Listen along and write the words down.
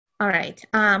All right,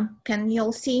 can you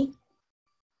all see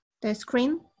the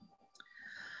screen?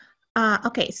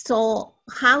 Okay, so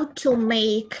how to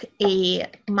make a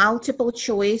multiple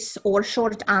choice or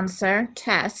short answer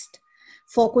test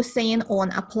focusing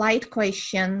on applied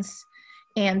questions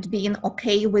and being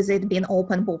okay with it being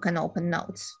open book and open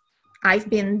notes.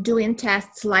 I've been doing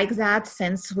tests like that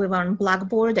since we were on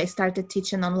Blackboard. I started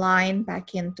teaching online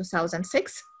back in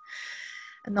 2006.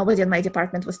 Nobody in my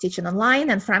department was teaching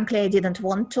online, and frankly, I didn't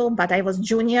want to, but I was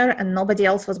junior and nobody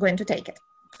else was going to take it.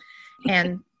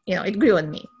 And you know, it grew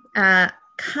on me.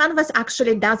 Canvas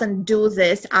actually doesn't do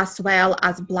this as well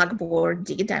as Blackboard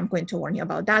did. I'm going to warn you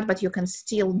about that, but you can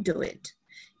still do it.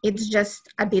 It's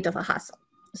just a bit of a hassle.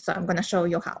 So I'm going to show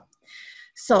you how.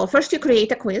 So first you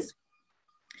create a quiz.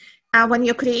 When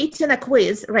you're creating a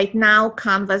quiz, right now,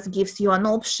 Canvas gives you an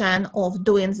option of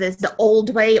doing this the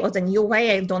old way or the new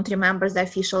way. I don't remember the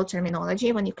official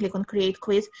terminology. When you click on create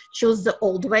quiz, choose the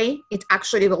old way. It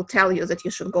actually will tell you that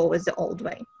you should go with the old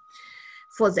way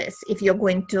for this, if you're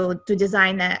going to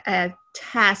design a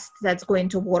test that's going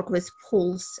to work with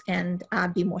pools and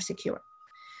be more secure.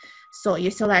 So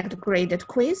you select graded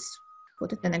quiz,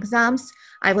 put it in exams.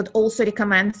 I would also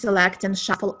recommend selecting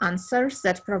shuffle answers.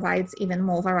 That provides even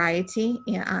more variety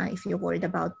if you're worried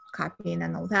about copying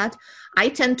and all that. I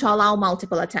tend to allow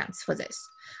multiple attempts for this.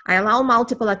 I allow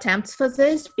multiple attempts for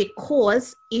this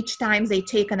because each time they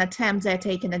take an attempt, they're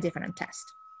taking a different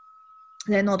test.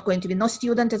 They're not going to be, no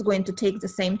student is going to take the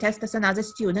same test as another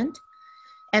student,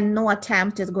 and no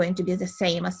attempt is going to be the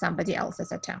same as somebody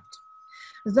else's attempt.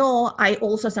 Though I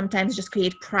also sometimes just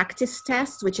create practice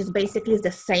tests, which is basically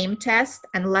the same test,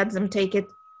 and let them take it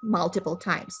multiple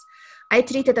times. I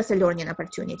treat it as a learning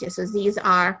opportunity. So these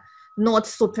are not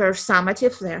super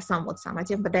summative, they're somewhat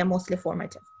summative, but they're mostly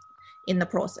formative in the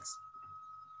process.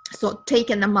 So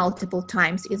taking them multiple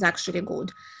times is actually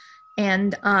good.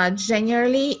 And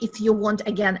generally, if you want,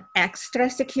 again, extra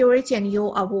security and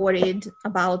you are worried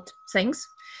about things,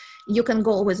 you can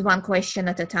go with one question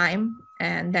at a time,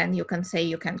 and then you can say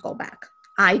you can go back.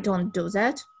 I don't do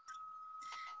that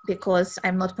because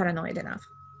I'm not paranoid enough.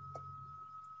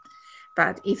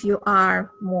 But if you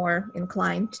are more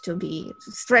inclined to be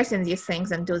stressing these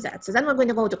things, and do that. So then we're going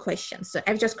to go to questions. So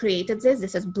I've just created this.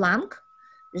 This is blank.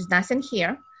 There's nothing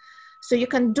here. So you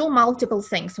can do multiple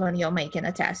things when you're making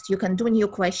a test. You can do new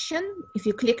question. If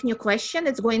you click new question,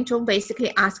 it's going to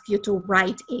basically ask you to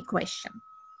write a question.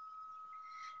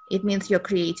 It means you're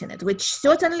creating it, which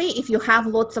certainly if you have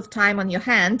lots of time on your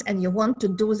hand and you want to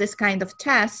do this kind of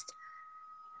test,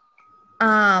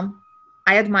 I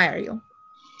admire you.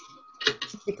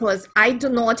 Because I do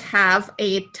not have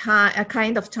a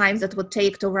kind of time that would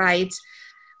take to write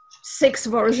 6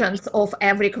 versions of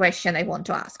every question I want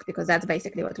to ask, because that's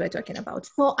basically what we're talking about.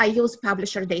 So I use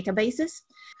publisher databases.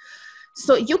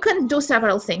 So you can do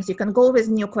several things. You can go with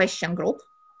new question group,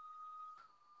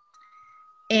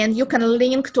 and you can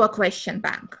link to a question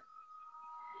bank.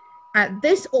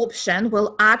 This option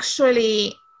will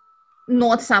actually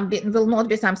will not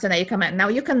be something I recommend. Now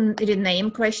you can rename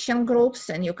question groups,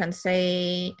 and you can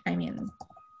say,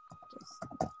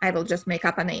 I will just make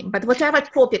up a name, but whatever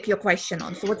topic your question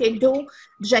on. So what I do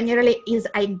generally is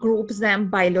I group them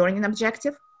by learning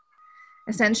objective,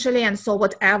 essentially. And so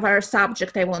whatever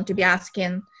subject I want to be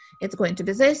asking, it's going to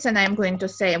be this. And I'm going to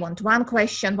say I want 1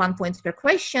 question, 1 point per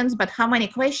questions, but how many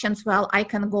questions? Well, I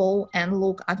can go and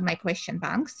look at my question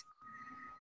banks.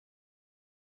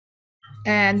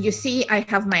 And you see, I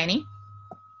have many.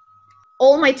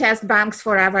 All my test banks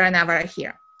forever and ever are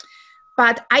here.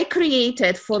 But I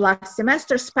created for last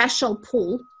semester special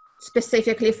pool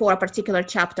specifically for a particular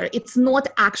chapter. It's not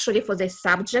actually for this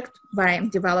subject where I'm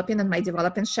developing in my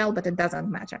developing shell, but it doesn't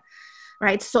matter,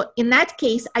 right? So in that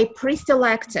case, I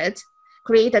pre-selected,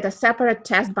 created a separate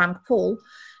test bank pool,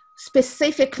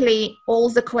 specifically all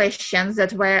the questions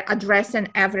that were addressing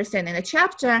everything in a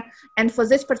chapter. And for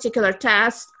this particular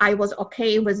test, I was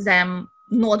okay with them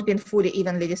not being fully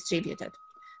evenly distributed.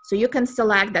 So you can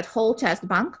select that whole test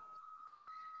bank,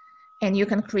 and you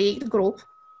can create a group.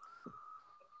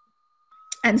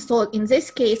 And so in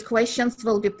this case, questions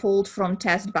will be pulled from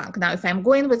test bank. Now, if I'm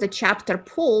going with a chapter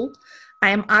pool, I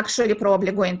am actually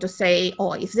probably going to say,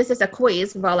 oh, if this is a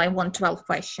quiz, well, I want 12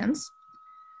 questions.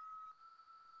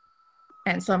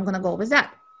 And so I'm gonna go with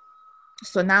that.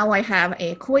 So now I have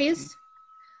a quiz,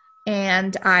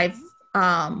 and I've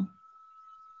done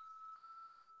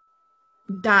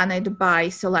it by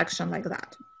selection like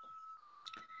that.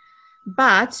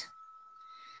 But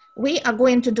we are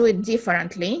going to do it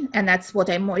differently, and that's what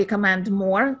I recommend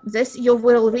more. This, you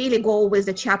will really go with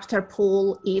the chapter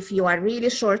pool if you are really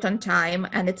short on time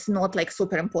and it's not like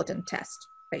super important test,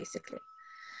 basically.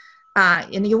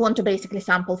 and you want to basically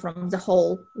sample from the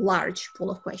whole large pool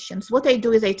of questions. What I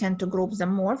do is I tend to group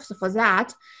them more. So for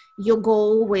that, you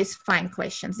go with fine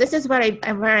questions. This is where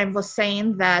I was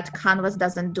saying that Canvas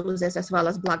doesn't do this as well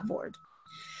as Blackboard.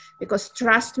 Because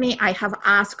trust me, I have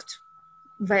asked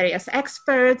various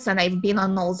experts and I've been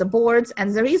on all the boards,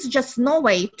 and there is just no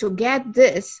way to get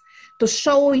this to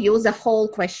show you the whole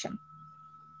question.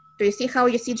 Do you see how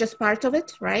you see just part of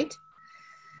it, right?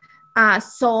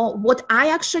 So what I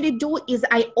actually do is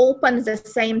I open the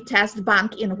same test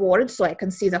bank in Word so I can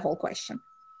see the whole question.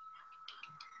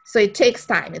 So it takes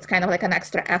time. It's kind of like an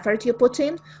extra effort you put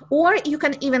in, or you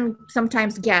can even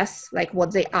sometimes guess like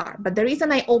what they are. But the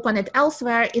reason I open it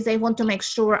elsewhere is I want to make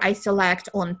sure I select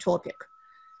on topic.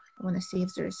 I want to see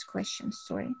if there is questions,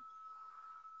 sorry.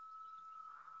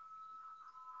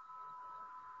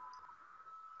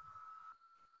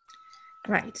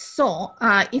 Right, so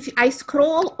if I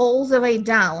scroll all the way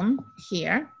down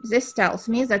here, this tells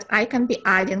me that I can be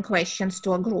adding questions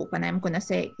to a group, and I'm going to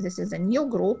say this is a new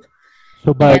group.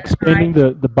 So by expanding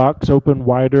the box open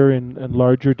wider and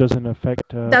larger doesn't affect?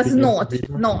 Does not,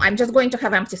 no, I'm just going to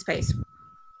have empty space.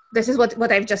 This is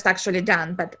what I've just actually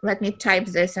done, but let me type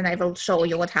this and I will show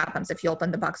you what happens if you open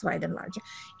the box wide and larger.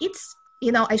 It's,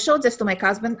 you know, I showed this to my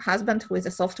husband who is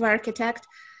a software architect.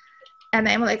 And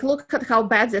I'm like, look at how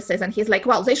bad this is. And he's like,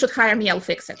 well, they should hire me, I'll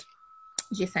fix it.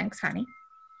 Gee, thanks, honey.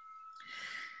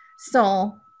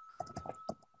 So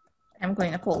I'm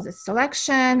going to call this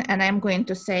selection, and I'm going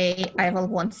to say, I will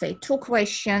want, say, 2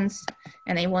 questions,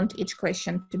 and I want each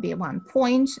question to be 1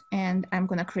 point. And I'm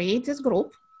going to create this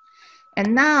group.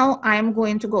 And now I'm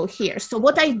going to go here. So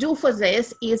what I do for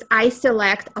this is I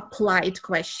select applied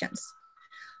questions.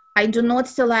 I do not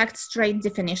select straight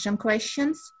definition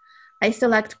questions. I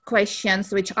select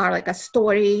questions which are like a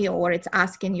story, or it's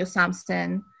asking you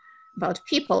something about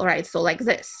people, right? So like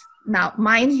this. Now,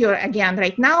 mind you, again,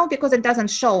 right now, because it doesn't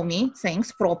show me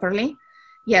things properly,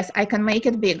 yes, I can make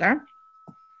it bigger.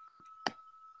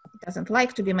 It doesn't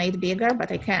like to be made bigger,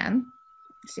 but I can.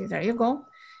 See, there you go.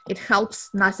 It helps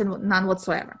none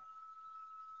whatsoever,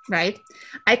 right?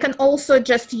 I can also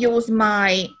just use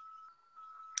my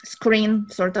screen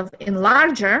sort of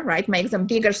enlarger, right? Make them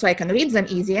bigger so I can read them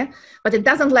easier, but it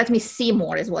doesn't let me see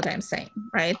more is what I'm saying,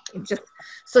 right? It just,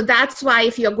 so that's why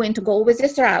if you're going to go with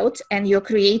this route and you're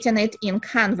creating it in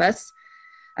Canvas,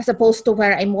 as opposed to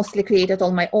where I mostly created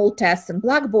all my old tests in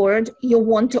Blackboard, you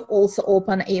want to also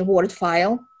open a Word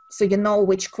file so you know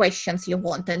which questions you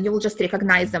want, and you'll just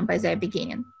recognize them by their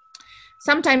beginning.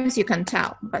 Sometimes you can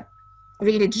tell, but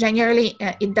really generally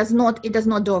it does not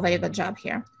do a very good job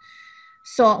here.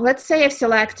 So let's say I've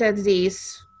selected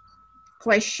these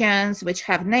questions which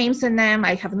have names in them.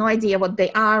 I have no idea what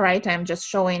they are, right? I'm just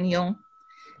showing you.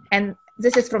 And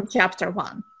this is from chapter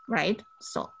 1, right?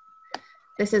 So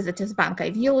this is the test bank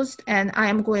I've used, and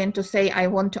I'm going to say I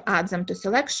want to add them to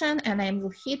selection, and I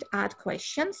will hit add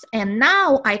questions. And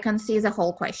now I can see the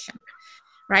whole question,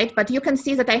 right? But you can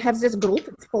see that I have this group,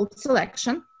 it's called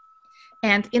selection.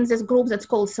 And in this group that's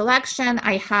called selection,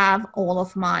 I have all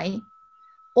of my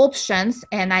options,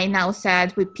 and I now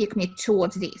said we pick me 2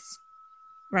 of these,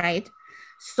 right?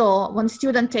 So when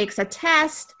student takes a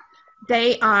test,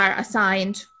 they are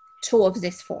assigned 2 of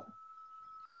these 4,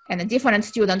 and a different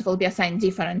student will be assigned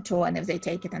different 2, and if they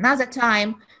take it another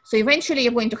time. So eventually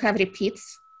you're going to have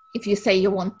repeats if you say you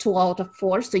want 2 out of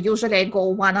 4. So usually I go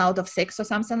 1 out of 6 or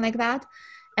something like that,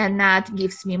 and that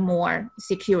gives me more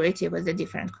security with the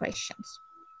different questions.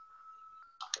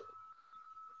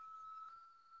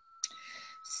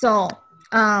 So,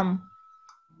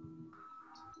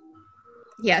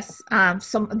 yes,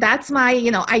 so that's my, you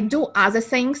know, I do other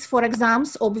things for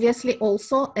exams, obviously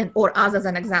also, or other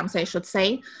than exams, I should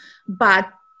say.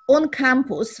 But on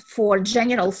campus for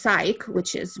general psych,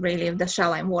 which is really the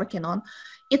shell I'm working on,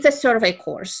 it's a survey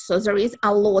course. So there is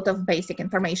a lot of basic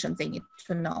information they need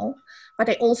to know, but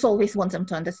I also always want them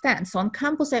to understand. So on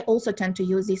campus, I also tend to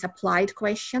use these applied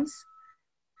questions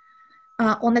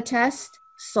on a test.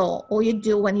 So all you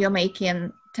do when you're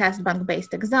making test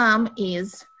bank-based exam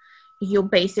is you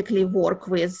basically work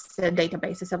with the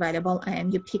databases available,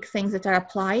 and you pick things that are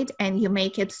applied, and you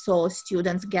make it so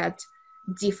students get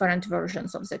different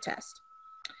versions of the test.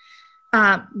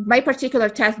 My particular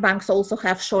test banks also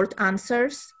have short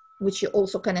answers, which you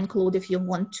also can include if you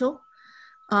want to.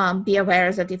 Be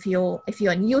aware that if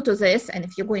you're new to this, and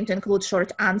if you're going to include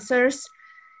short answers,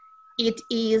 it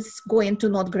is going to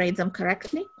not grade them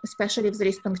correctly, especially if there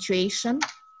is punctuation,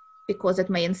 because it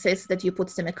may insist that you put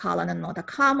semicolon and not a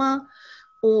comma,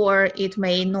 or it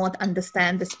may not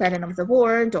understand the spelling of the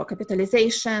word or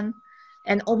capitalization.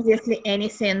 And obviously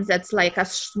anything that's like a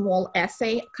small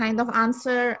essay kind of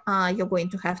answer, you're going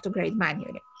to have to grade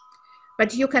manually.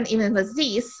 But you can, even with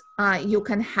these, you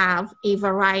can have a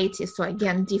variety. So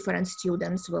again, different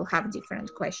students will have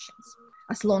different questions,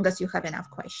 as long as you have enough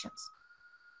questions.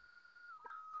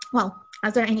 Well,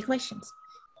 are there any questions?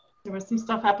 There was some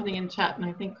stuff happening in chat, and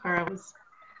I think Cara was...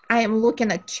 I am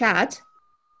looking at chat.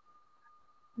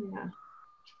 Yeah.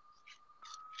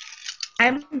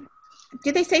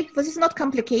 Did I say this is not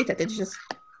complicated? It's just,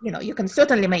 you know, you can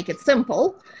certainly make it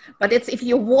simple, but it's if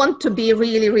you want to be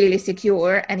really, really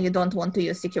secure and you don't want to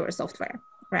use secure software,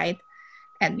 right?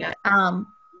 And yeah.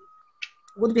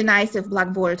 Would be nice if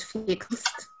Blackboard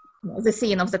fixed the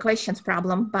scene of the questions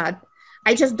problem, but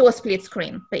I just do a split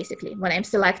screen, basically. When I'm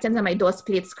selecting them, I do a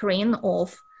split screen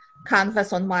of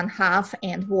Canvas on one half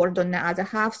and Word on the other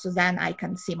half, so then I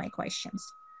can see my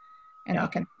questions and I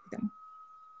can see them.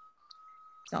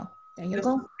 So there you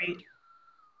go. Great.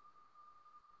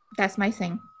 That's my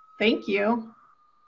thing. Thank you.